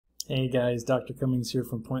Hey guys, Dr. Cummings here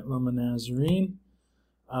from Point Loma Nazarene.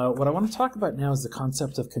 What I want to talk about now is the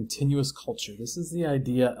concept of continuous culture. This is the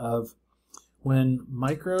idea of when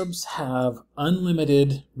microbes have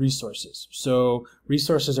unlimited resources. So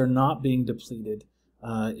resources are not being depleted.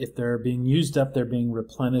 If they're being used up, they're being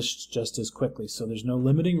replenished just as quickly. So there's no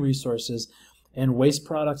limiting resources, and waste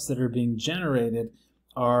products that are being generated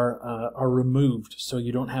are removed. So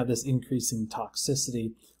you don't have this increasing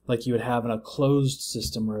toxicity like you would have in a closed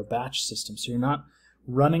system or a batch system. So you're not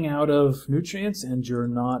running out of nutrients and you're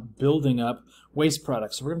not building up waste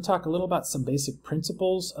products. So we're going to talk a little about some basic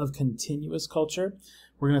principles of continuous culture.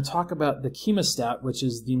 We're going to talk about the Chemostat, which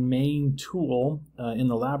is the main tool in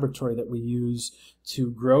the laboratory that we use to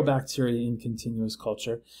grow bacteria in continuous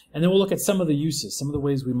culture. And then we'll look at some of the uses, some of the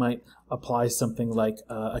ways we might apply something like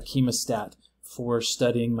a Chemostat for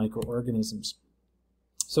studying microorganisms.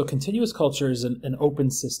 So continuous culture is an open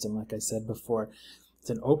system, like I said before. It's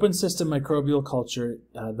an open system microbial culture.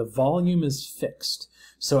 The volume is fixed.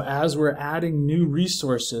 So as we're adding new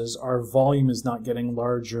resources, our volume is not getting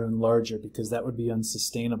larger and larger because that would be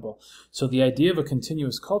unsustainable. So the idea of a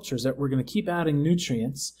continuous culture is that we're going to keep adding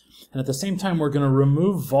nutrients, and at the same time we're going to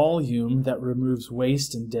remove volume that removes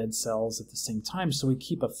waste and dead cells at the same time. So we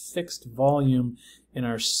keep a fixed volume in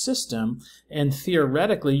our system, and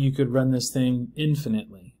theoretically you could run this thing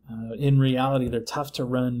infinitely. In reality, they're tough to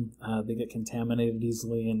run. They get contaminated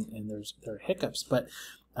easily, and there are hiccups. But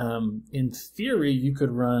in theory, you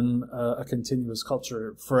could run a continuous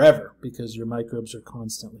culture forever because your microbes are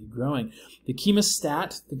constantly growing. The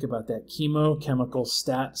chemostat, think about that, chemo, chemical,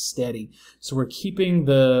 stat, steady. So we're keeping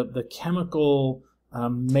the chemical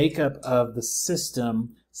makeup of the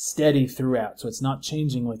system steady throughout. So it's not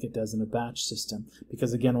changing like it does in a batch system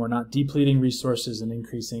because, again, we're not depleting resources and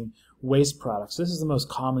increasing waste products. This is the most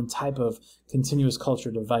common type of continuous culture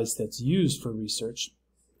device that's used for research.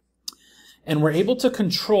 And we're able to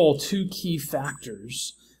control two key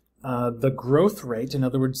factors. The growth rate, in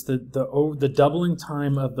other words, the doubling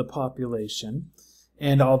time of the population.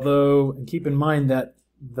 And keep in mind that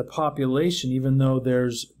the population, even though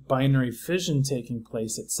there's binary fission taking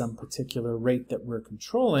place at some particular rate that we're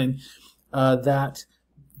controlling, that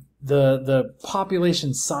the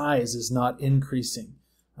population size is not increasing.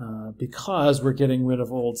 Because we're getting rid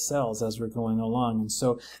of old cells as we're going along. And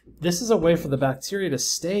so this is a way for the bacteria to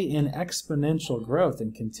stay in exponential growth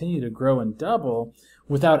and continue to grow and double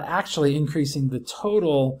without actually increasing the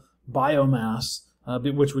total biomass,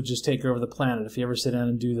 which would just take over the planet. If you ever sit down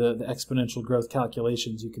and do the exponential growth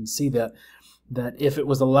calculations, you can see that if it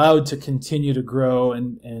was allowed to continue to grow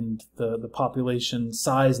and the population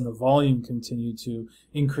size and the volume continue to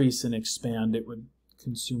increase and expand, it would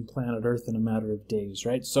consume planet Earth in a matter of days,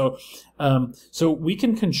 right? So we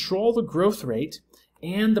can control the growth rate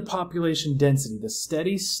and the population density, the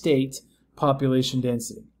steady state population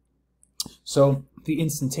density. So the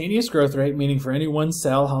instantaneous growth rate, meaning for any one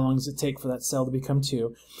cell, how long does it take for that cell to become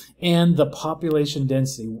two, and the population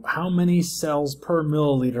density, how many cells per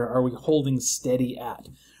milliliter are we holding steady at?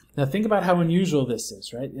 Now think about how unusual this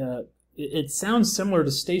is, right? It sounds similar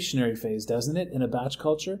to stationary phase, doesn't it, in a batch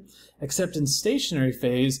culture? Except in stationary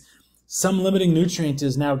phase, some limiting nutrient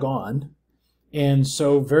is now gone, and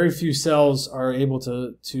so very few cells are able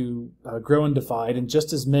to grow and divide, and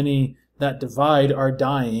just as many that divide are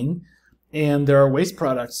dying, and there are waste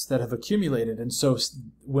products that have accumulated. And so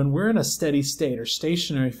when we're in a steady state or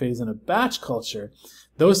stationary phase in a batch culture,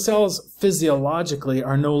 those cells physiologically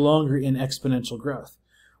are no longer in exponential growth.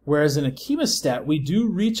 Whereas in a chemostat, we do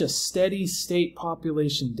reach a steady state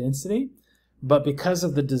population density, but because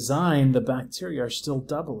of the design, the bacteria are still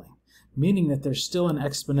doubling, meaning that there's still an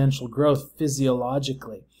exponential growth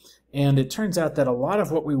physiologically. And it turns out that a lot of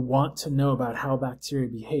what we want to know about how bacteria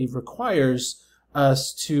behave requires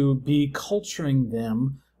us to be culturing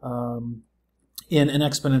them in an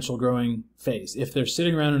exponential growing phase. If they're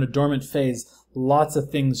sitting around in a dormant phase, lots of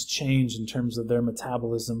things change in terms of their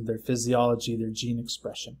metabolism, their physiology, their gene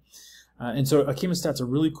expression. And so a chemostat's a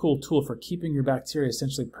really cool tool for keeping your bacteria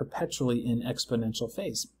essentially perpetually in exponential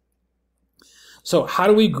phase. So how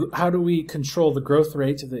do we control the growth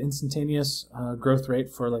rate, the instantaneous growth rate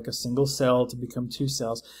for like a single cell to become two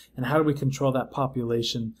cells, and how do we control that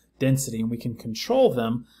population density? And we can control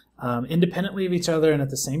them independently of each other and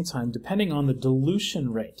at the same time depending on the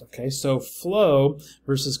dilution rate. Okay, so flow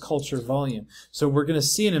versus culture volume. So we're going to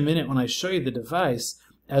see in a minute when I show you the device,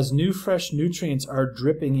 as new fresh nutrients are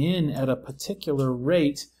dripping in at a particular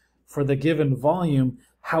rate for the given volume,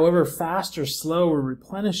 however fast or slow we're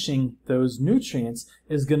replenishing those nutrients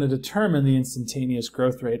is going to determine the instantaneous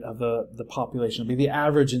growth rate of the population. It'll be the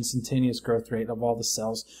average instantaneous growth rate of all the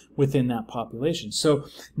cells within that population. So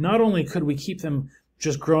not only could we keep them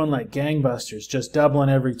just growing like gangbusters, just doubling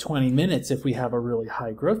every 20 minutes if we have a really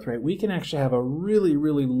high growth rate, we can actually have a really,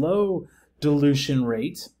 really low dilution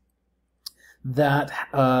rate that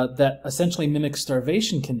essentially mimics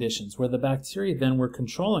starvation conditions, where the bacteria, then we're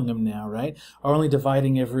controlling them now, right, are only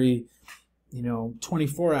dividing every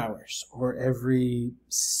 24 hours or every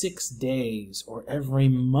 6 days or every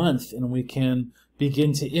month, and we can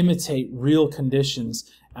begin to imitate real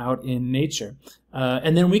conditions out in nature.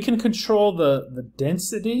 And then we can control the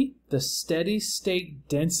density, the steady state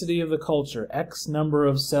density of the culture, X number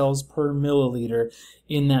of cells per milliliter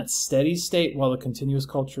in that steady state while the continuous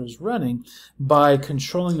culture is running, by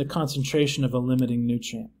controlling the concentration of a limiting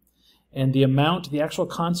nutrient. And the amount, the actual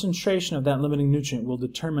concentration of that limiting nutrient will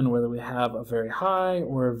determine whether we have a very high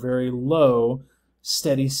or a very low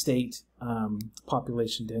steady state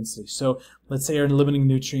population density. So let's say our limiting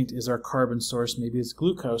nutrient is our carbon source, maybe it's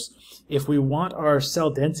glucose. If we want our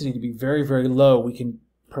cell density to be very, very low, we can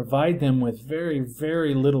provide them with very,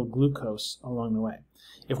 very little glucose along the way.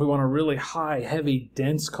 If we want a really high, heavy,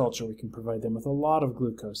 dense culture, we can provide them with a lot of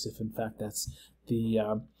glucose, if in fact that's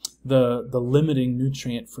the limiting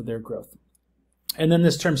nutrient for their growth. And then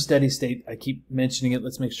this term steady state, I keep mentioning it.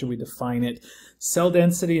 Let's make sure we define it. Cell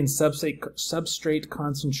density and substrate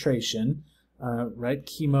concentration, right,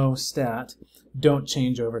 chemostat, don't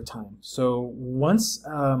change over time. So once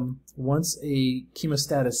a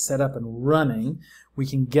chemostat is set up and running, we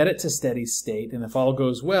can get it to steady state, and if all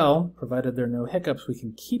goes well, provided there are no hiccups, we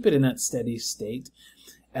can keep it in that steady state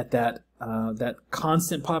at that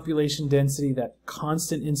constant population density, that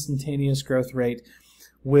constant instantaneous growth rate,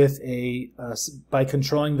 with by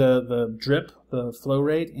controlling the drip, the flow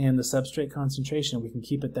rate, and the substrate concentration. We can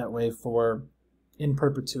keep it that way in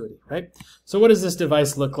perpetuity, right? So what does this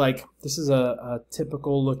device look like? This is a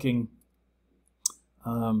typical looking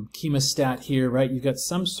chemostat here, right? You've got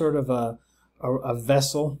some sort of a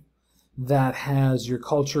vessel that has your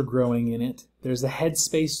culture growing in it. There's a head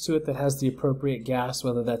space to it that has the appropriate gas,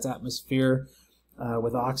 whether that's atmosphere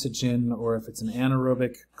with oxygen, or if it's an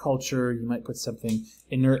anaerobic culture, you might put something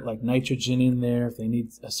inert like nitrogen in there if they need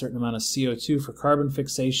a certain amount of CO2 for carbon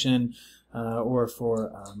fixation, or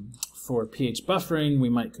for pH buffering, we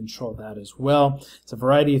might control that as well. It's a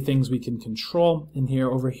variety of things we can control in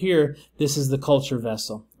here. Over here, this is the culture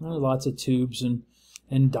vessel. There are lots of tubes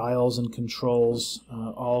and dials and controls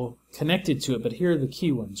all connected to it, but here are the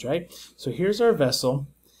key ones, right? So here's our vessel,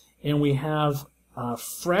 and we have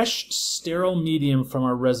fresh, sterile medium from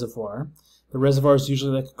our reservoir. The reservoir is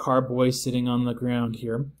usually like a carboy sitting on the ground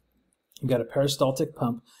here. You've got a peristaltic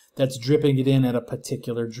pump that's dripping it in at a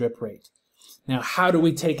particular drip rate. Now, how do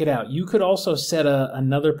we take it out? You could also set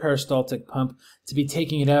another peristaltic pump to be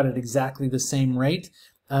taking it out at exactly the same rate,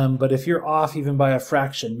 but if you're off even by a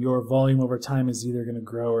fraction, your volume over time is either going to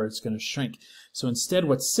grow or it's going to shrink. So instead,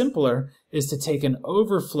 what's simpler is to take an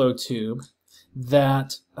overflow tube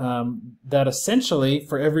that essentially,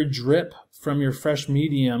 for every drip from your fresh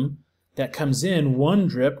medium that comes in, one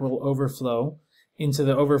drip will overflow into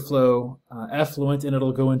the overflow effluent, and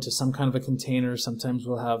it'll go into some kind of a container. Sometimes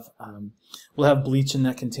we'll have bleach in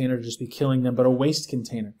that container to just be killing them, but a waste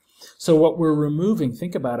container. So what we're removing,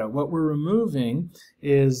 think about it, what we're removing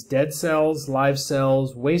is dead cells, live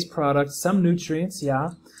cells, waste products, some nutrients,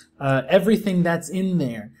 yeah, everything that's in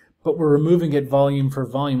there. But we're removing it volume for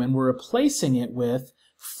volume, and we're replacing it with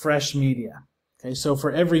fresh media. Okay, so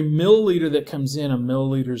for every milliliter that comes in, a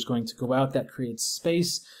milliliter is going to go out. That creates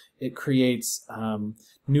space. It creates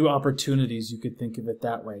new opportunities, you could think of it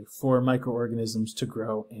that way, for microorganisms to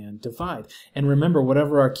grow and divide. And remember,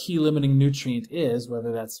 whatever our key limiting nutrient is,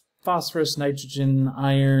 whether that's phosphorus, nitrogen,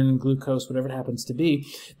 iron, glucose, whatever it happens to be,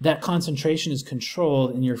 that concentration is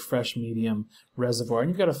controlled in your fresh medium reservoir.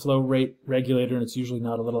 And you've got a flow rate regulator, and it's usually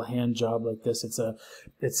not a little hand job like this.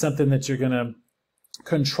 It's something that you're going to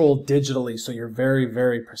control digitally, so you're very,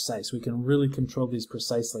 very precise. We can really control these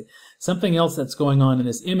precisely. Something else that's going on in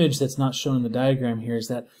this image that's not shown in the diagram here is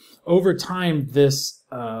that over time this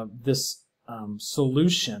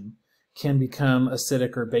solution can become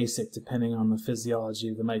acidic or basic depending on the physiology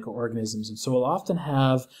of the microorganisms. And so we'll often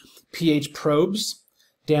have pH probes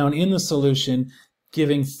down in the solution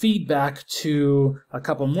giving feedback to a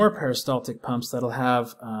couple more peristaltic pumps that'll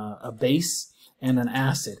have a base and an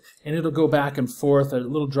acid. And it'll go back and forth, a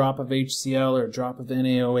little drop of HCl or a drop of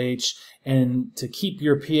NaOH, and to keep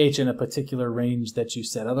your pH in a particular range that you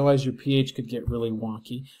set. Otherwise, your pH could get really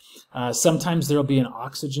wonky. Sometimes there'll be an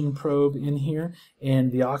oxygen probe in here,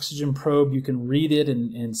 and the oxygen probe, you can read it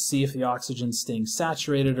and see if the oxygen's staying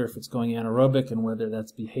saturated or if it's going anaerobic and whether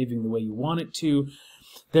that's behaving the way you want it to.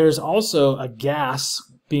 There's also a gas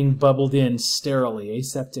being bubbled in sterilely,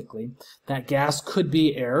 aseptically. That gas could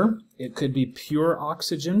be air, it could be pure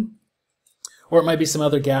oxygen, or it might be some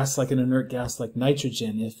other gas like an inert gas like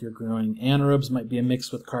nitrogen. If you're growing anaerobes, it might be a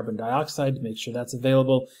mix with carbon dioxide to make sure that's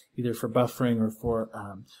available either for buffering or for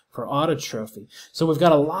autotrophy. So we've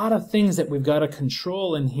got a lot of things that we've got to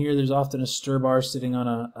control in here. There's often a stir bar sitting on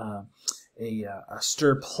a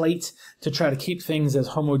stir plate to try to keep things as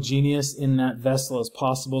homogeneous in that vessel as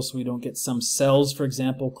possible so we don't get some cells, for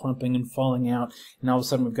example, clumping and falling out, and all of a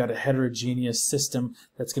sudden we've got a heterogeneous system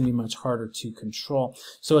that's going to be much harder to control.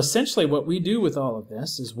 So essentially what we do with all of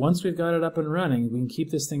this is once we've got it up and running, we can keep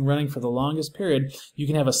this thing running for the longest period. You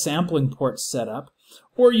can have a sampling port set up,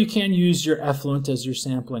 or you can use your effluent as your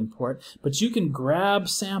sampling port, but you can grab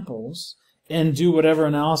samples and do whatever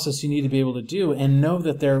analysis you need to be able to do and know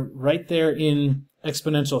that they're right there in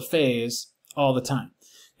exponential phase all the time.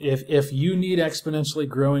 If you need exponentially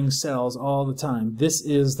growing cells all the time, this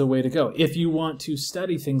is the way to go. If you want to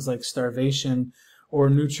study things like starvation or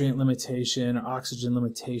nutrient limitation, or oxygen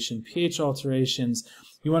limitation, pH alterations,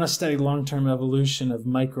 you want to study long-term evolution of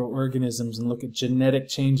microorganisms and look at genetic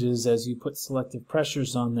changes as you put selective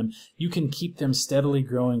pressures on them, you can keep them steadily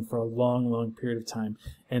growing for a long, long period of time,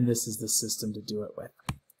 and this is the system to do it with.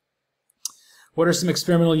 What are some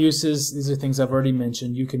experimental uses? These are things I've already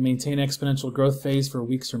mentioned. You can maintain exponential growth phase for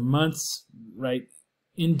weeks or months, right,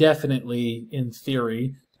 indefinitely in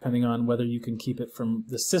theory, depending on whether you can keep it from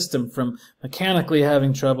the system from mechanically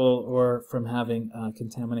having trouble or from having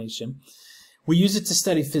contamination. We use it to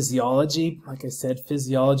study physiology. Like I said,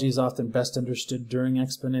 physiology is often best understood during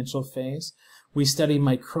exponential phase. We study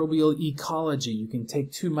microbial ecology. You can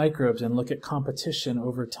take two microbes and look at competition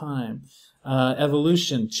over time.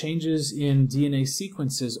 Evolution, changes in DNA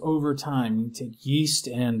sequences over time. You take yeast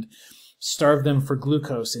and starve them for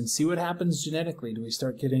glucose and see what happens genetically. Do we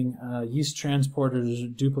start getting yeast transporters or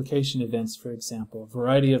duplication events, for example? A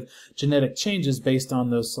variety of genetic changes based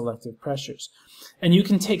on those selective pressures. And you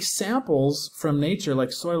can take samples from nature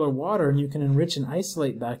like soil or water and you can enrich and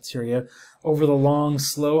isolate bacteria over the long,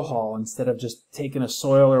 slow haul instead of just taking a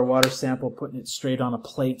soil or water sample, putting it straight on a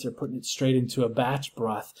plate or putting it straight into a batch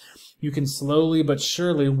broth. You can slowly but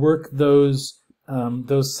surely work those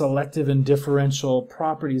selective and differential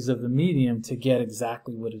properties of the medium to get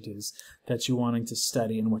exactly what it is that you're wanting to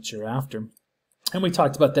study and what you're after. And we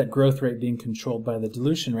talked about that growth rate being controlled by the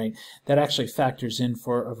dilution rate. That actually factors in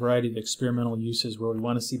for a variety of experimental uses where we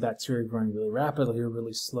want to see bacteria growing really rapidly or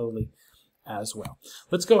really slowly as well.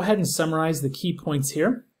 Let's go ahead and summarize the key points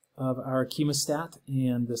here of our chemostat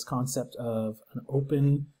and this concept of an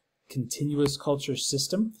open continuous culture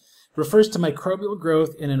system. It refers to microbial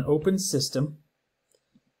growth in an open system.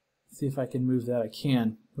 See if I can move that. I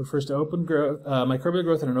can. It refers to open growth, microbial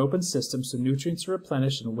growth in an open system, so nutrients are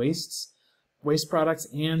replenished and waste products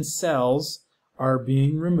and cells are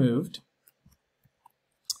being removed.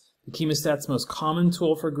 The chemostat's most common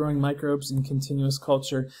tool for growing microbes in continuous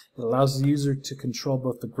culture. It allows the user to control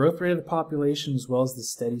both the growth rate of the population as well as the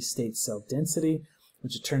steady state cell density,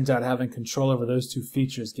 which it turns out having control over those two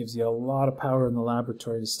features gives you a lot of power in the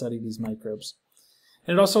laboratory to study these microbes.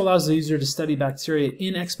 And it also allows the user to study bacteria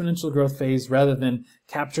in exponential growth phase rather than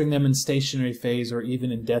capturing them in stationary phase or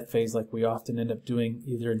even in death phase like we often end up doing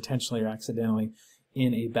either intentionally or accidentally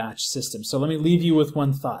in a batch system. So let me leave you with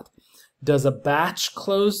one thought. Does a batch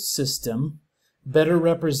closed system better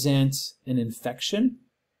represent an infection,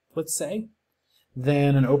 let's say,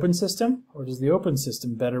 than an open system? Or does the open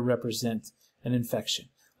system better represent an infection?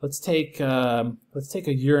 Let's take a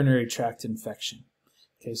urinary tract infection.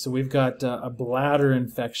 Okay, so we've got a bladder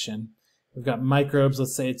infection. We've got microbes,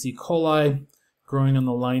 let's say it's E. coli, growing on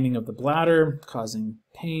the lining of the bladder, causing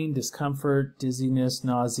pain, discomfort, dizziness,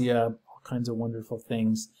 nausea, all kinds of wonderful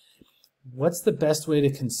things. What's the best way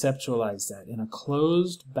to conceptualize that? In a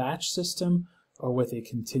closed batch system or with a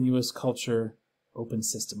continuous culture open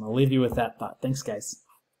system? I'll leave you with that thought. Thanks, guys.